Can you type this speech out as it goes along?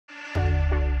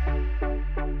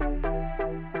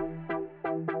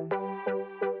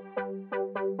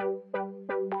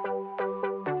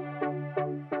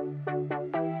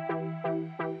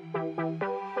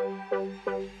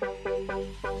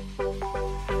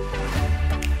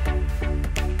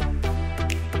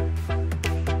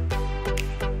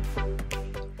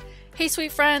Hey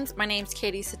sweet friends, my name's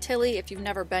Katie Sottile. If you've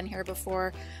never been here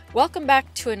before, welcome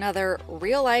back to another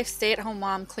real life stay-at-home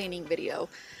mom cleaning video.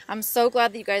 I'm so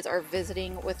glad that you guys are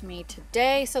visiting with me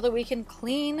today so that we can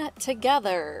clean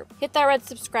together. Hit that red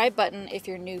subscribe button if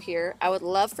you're new here. I would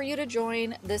love for you to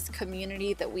join this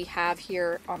community that we have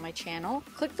here on my channel.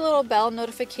 Click the little bell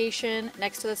notification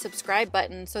next to the subscribe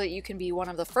button so that you can be one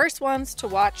of the first ones to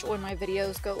watch when my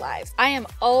videos go live. I am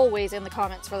always in the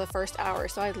comments for the first hour,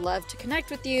 so I'd love to connect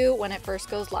with you when it first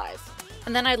goes live.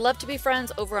 And then I'd love to be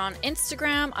friends over on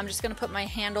Instagram. I'm just gonna put my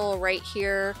handle right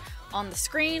here on the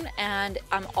screen, and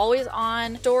I'm always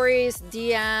on stories,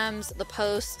 DMs, the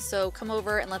posts, so come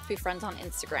over and let's be friends on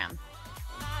Instagram.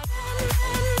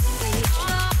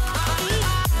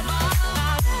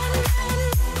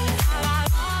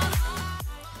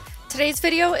 Today's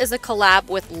video is a collab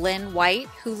with Lynn,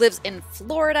 who lives in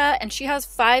Florida, and she has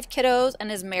 5 kiddos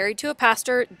and is married to a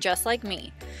pastor just like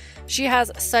me. She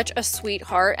has such a sweet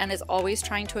heart and is always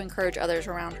trying to encourage others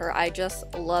around her. I just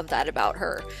love that about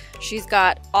her. She's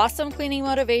got awesome cleaning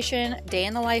motivation, day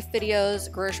in the life videos,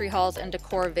 grocery hauls, and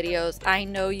decor videos. I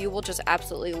know you will just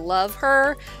absolutely love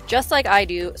her, just like I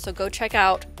do. So go check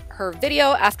out her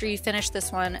video after you finish this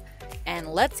one, and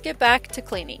let's get back to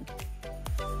cleaning.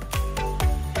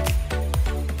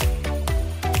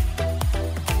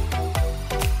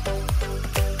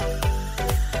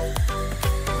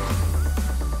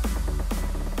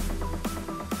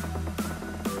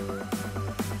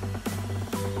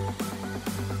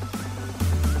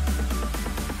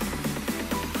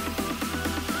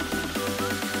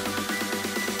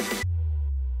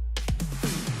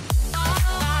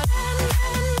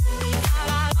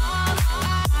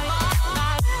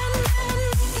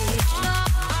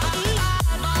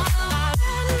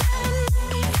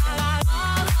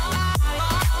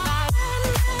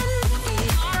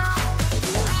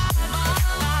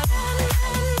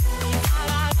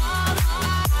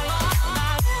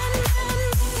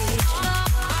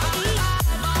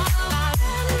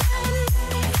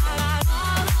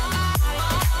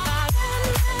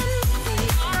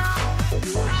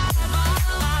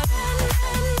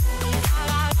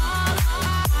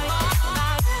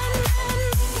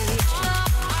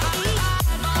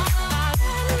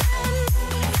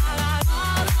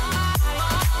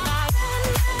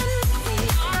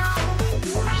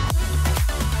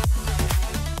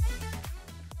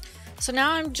 So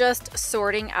now I'm just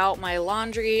sorting out my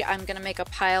laundry. I'm gonna make a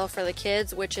pile for the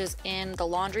kids, which is in the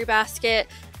laundry basket,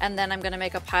 and then I'm gonna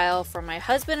make a pile for my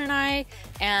husband and I,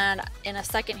 and in a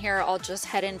second here I'll just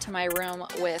head into my room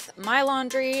with my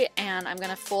laundry, and I'm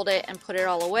gonna fold it and put it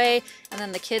all away, and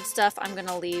then the kids stuff I'm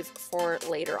gonna leave for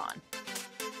later on.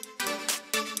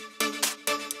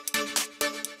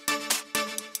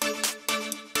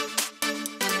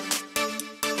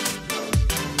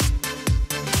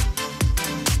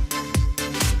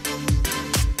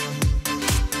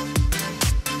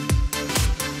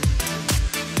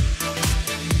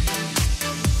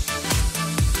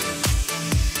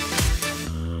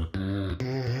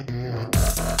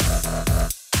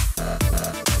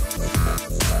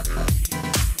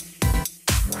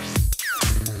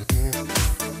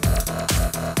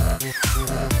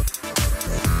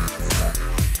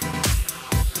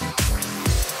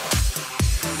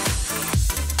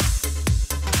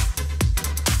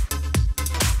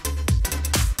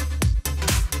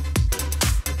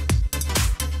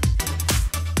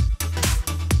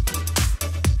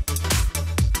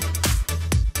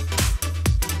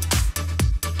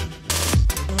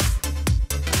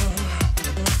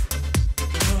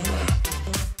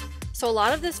 So a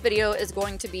lot of this video is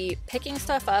going to be picking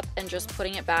stuff up and just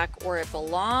putting it back where it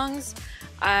belongs.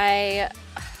 I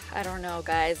don't know,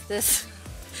 guys. This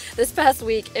past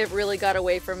week, it really got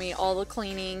away from me. All the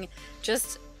cleaning,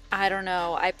 just, I don't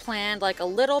know. I planned like a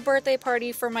little birthday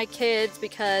party for my kids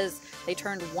because they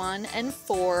turned 1 and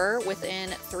 4 within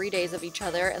 3 days of each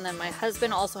other. And then my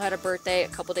husband also had a birthday a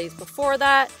couple days before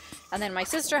that. And then my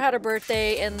sister had a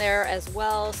birthday in there as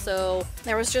well. So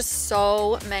there was just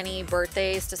so many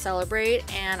birthdays to celebrate,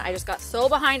 and I just got so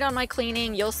behind on my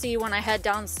cleaning. You'll see when I head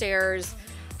downstairs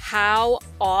how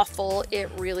awful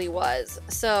it really was.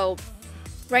 So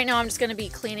right now I'm just gonna be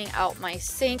cleaning out my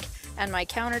sink and my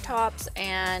countertops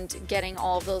and getting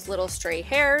all of those little stray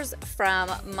hairs from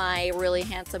my really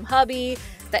handsome hubby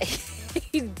that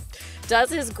he does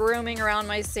his grooming around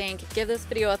my sink. Give this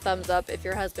video a thumbs up if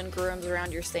your husband grooms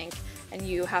around your sink and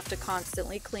you have to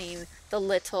constantly clean the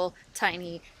little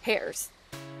tiny hairs.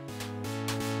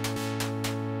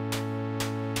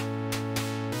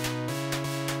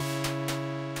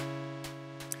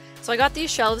 So I got these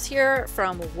shelves here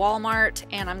from Walmart,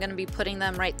 and I'm going to be putting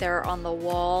them right there on the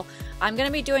wall. I'm going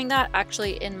to be doing that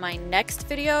actually in my next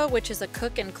video, which is a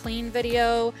cook and clean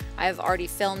video. I've already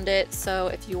filmed it, so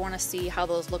if you want to see how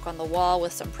those look on the wall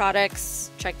with some products,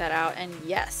 check that out. And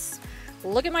yes,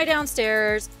 look at my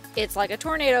downstairs. It's like a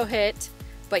tornado hit,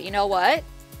 but you know what?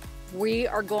 We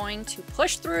are going to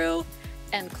push through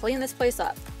and clean this place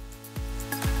up.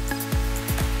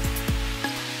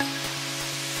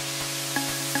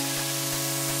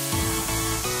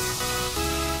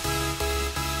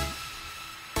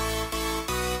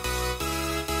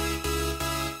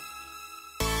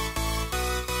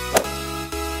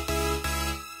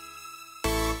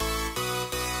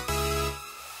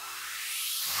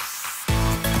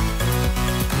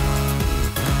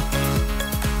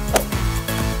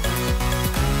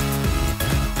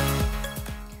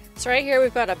 So right here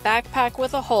we've got a backpack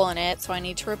with a hole in it, so I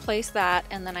need to replace that.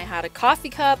 And then I had a coffee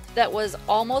cup that was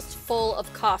almost full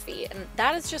of coffee, and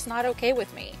that is just not okay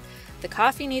with me. The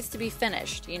coffee needs to be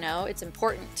finished, you know, it's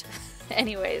important.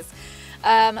 Anyways,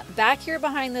 back here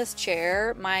behind this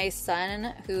chair, my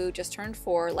son, who just turned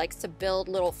 4, likes to build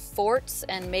little forts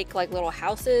and make like little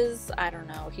houses. I don't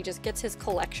know, he just gets his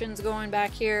collections going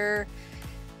back here.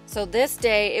 So this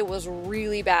day it was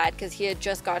really bad because he had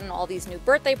just gotten all these new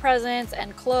birthday presents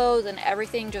and clothes, and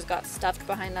everything just got stuffed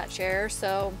behind that chair.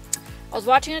 So I was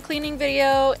watching a cleaning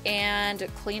video and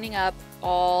cleaning up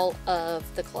all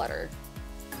of the clutter.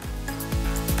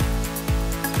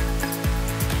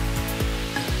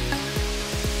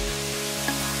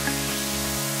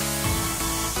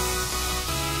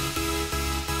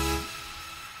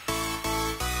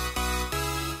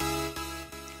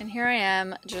 Here I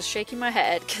am just shaking my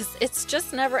head because it's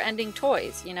just never ending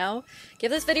toys, you know? Give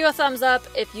this video a thumbs up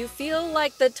if you feel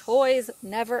like the toys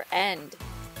never end.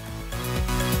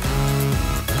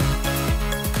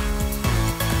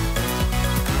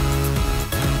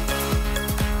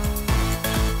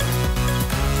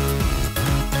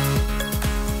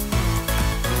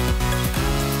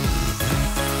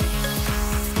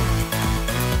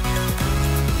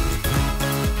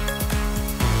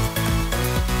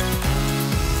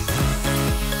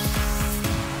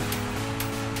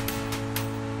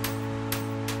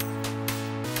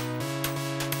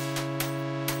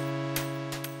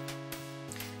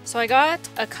 So I got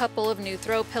a couple of new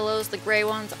throw pillows. The gray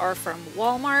ones are from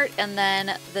Walmart, and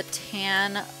then the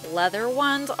tan leather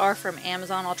ones are from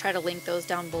Amazon. I'll try to link those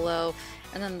down below.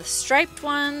 And then the striped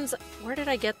ones, where did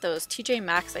I get those? TJ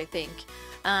Maxx, I think.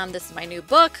 This is my new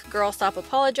book, Girl Stop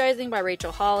Apologizing by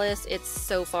Rachel Hollis. It's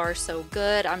so far so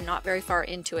good. I'm not very far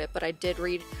into it, but I did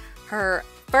read her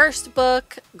first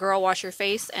book, Girl Wash Your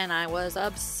Face, and I was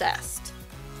obsessed.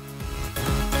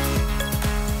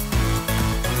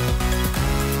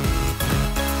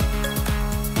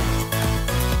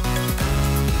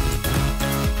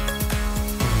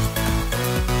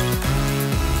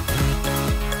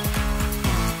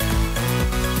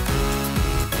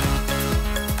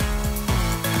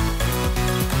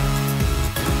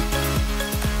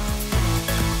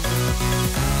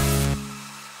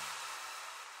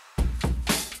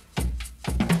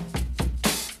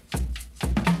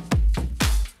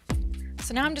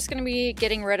 So now I'm just going to be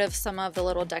getting rid of some of the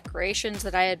little decorations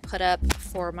that I had put up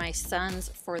for my sons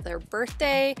for their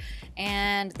birthday.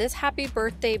 And this happy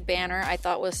birthday banner I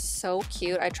thought was so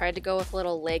cute. I tried to go with a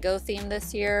little Lego theme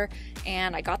this year,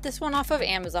 and I got this one off of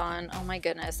Amazon. Oh my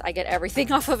goodness, I get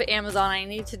everything off of Amazon. I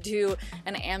need to do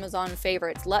an Amazon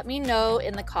favorites. Let me know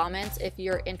in the comments if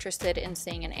you're interested in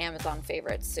seeing an Amazon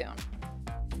favorite soon.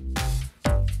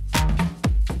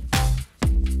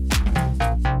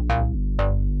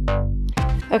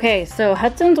 Okay, so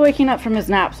Hudson's waking up from his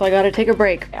nap, so I gotta take a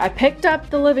break. I picked up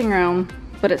the living room,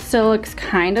 but it still looks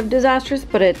kind of disastrous,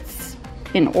 but it's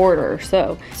in order.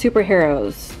 So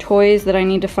superheroes, toys that I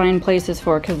need to find places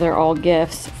for because they're all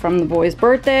gifts from the boys'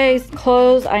 birthdays.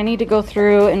 Clothes, I need to go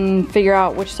through and figure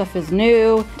out which stuff is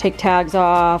new, take tags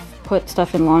off, put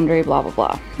stuff in laundry, blah, blah,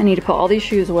 blah. I need to put all these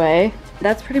shoes away.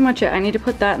 That's pretty much it. I need to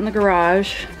put that in the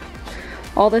garage.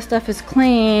 All this stuff is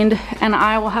cleaned, and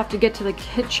I will have to get to the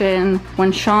kitchen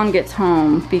when Sean gets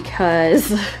home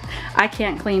because I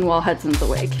can't clean while Hudson's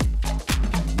awake.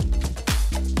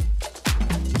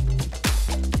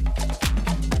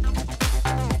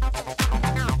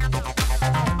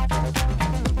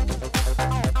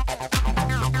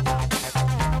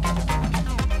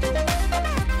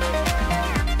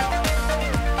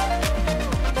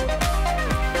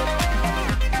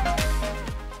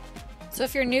 So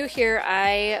if you're new here,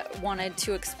 I wanted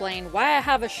to explain why I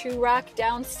have a shoe rack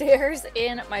downstairs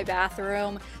in my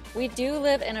bathroom. We do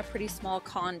live in a pretty small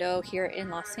condo here in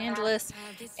Los Angeles,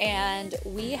 and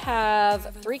we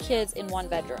have 3 kids in 1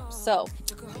 bedroom. So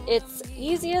it's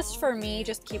easiest for me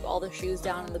just to keep all the shoes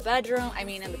down in the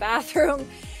in the bathroom,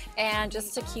 and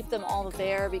just to keep them all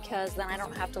there, because then I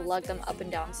don't have to lug them up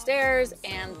and down stairs,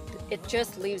 and it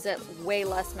just leaves it way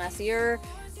less messier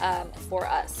for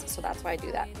us. So that's why I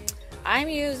do that. I'm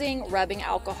using rubbing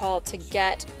alcohol to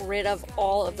get rid of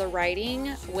all of the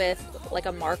writing with like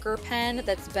a marker pen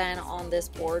that's been on this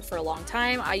board for a long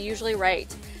time. I usually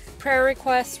write prayer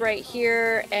requests right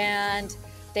here, and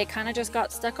they kind of just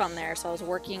got stuck on there. So I was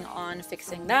working on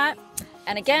fixing that.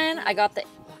 And again, I got the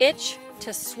itch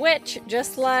to switch,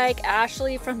 just like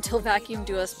Ashley from Till Vacuum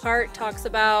Do Us Part talks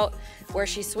about, where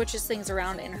she switches things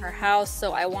around in her house.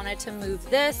 So I wanted to move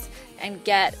this and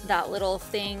get that little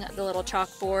thing, the little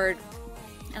chalkboard,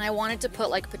 and I wanted to put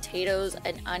like potatoes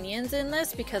and onions in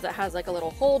this because it has like a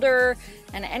little holder,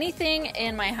 and anything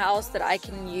in my house that I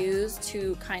can use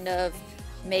to kind of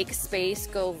make space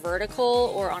go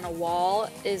vertical or on a wall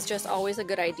is just always a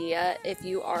good idea if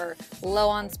you are low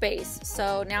on space.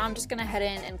 So now I'm just gonna head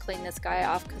in and clean this guy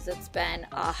off because it's been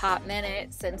a hot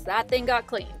minute since that thing got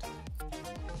cleaned.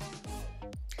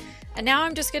 And now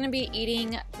I'm just going to be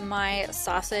eating my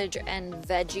sausage and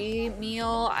veggie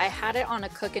meal. I had it on a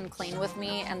Cook and Clean with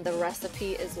me, and the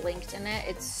recipe is linked in it.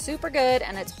 It's super good,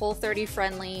 and it's Whole30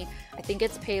 friendly. I think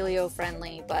it's paleo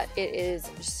friendly, but it is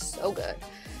so good.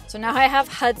 So now I have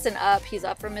Hudson up. He's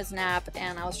up from his nap,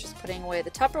 and I was just putting away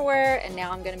the Tupperware, and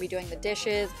now I'm going to be doing the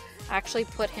dishes. I actually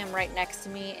put him right next to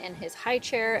me in his high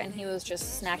chair, and he was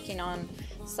just snacking on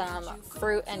some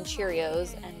fruit and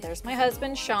Cheerios. And there's my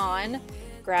husband, Sean,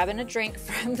 grabbing a drink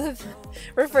from the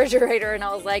refrigerator, and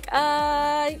I was like,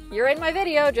 you're in my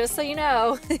video, just so you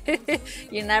know.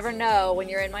 You never know when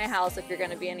you're in my house if you're going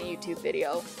to be in a YouTube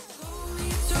video.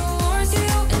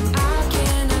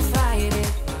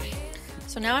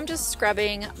 So now I'm just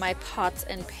scrubbing my pots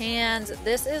and pans.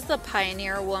 This is the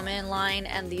Pioneer Woman line,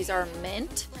 and these are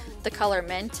mint, the color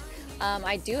mint.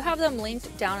 I do have them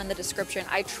linked down in the description.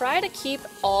 I try to keep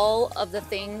all of the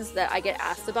things that I get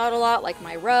asked about a lot, like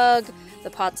my rug, the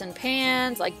pots and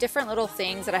pans, like different little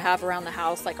things that I have around the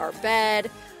house, like our bed,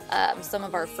 some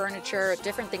of our furniture,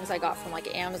 different things I got from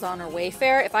like Amazon or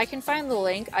Wayfair. If I can find the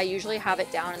link, I usually have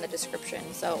it down in the description.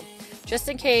 So just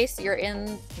in case you're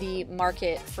in the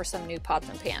market for some new pots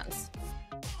and pans.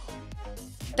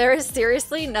 There is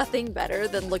seriously nothing better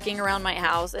than looking around my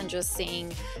house and just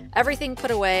seeing everything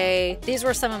put away. These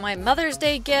were some of my Mother's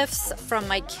Day gifts from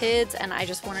my kids, and I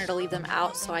just wanted to leave them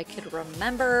out so I could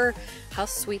remember how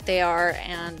sweet they are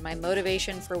and my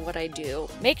motivation for what I do.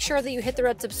 Make sure that you hit the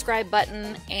red subscribe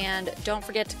button, and don't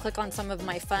forget to click on some of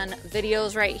my fun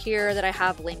videos right here that I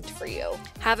have linked for you.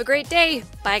 Have a great day.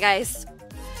 Bye, guys.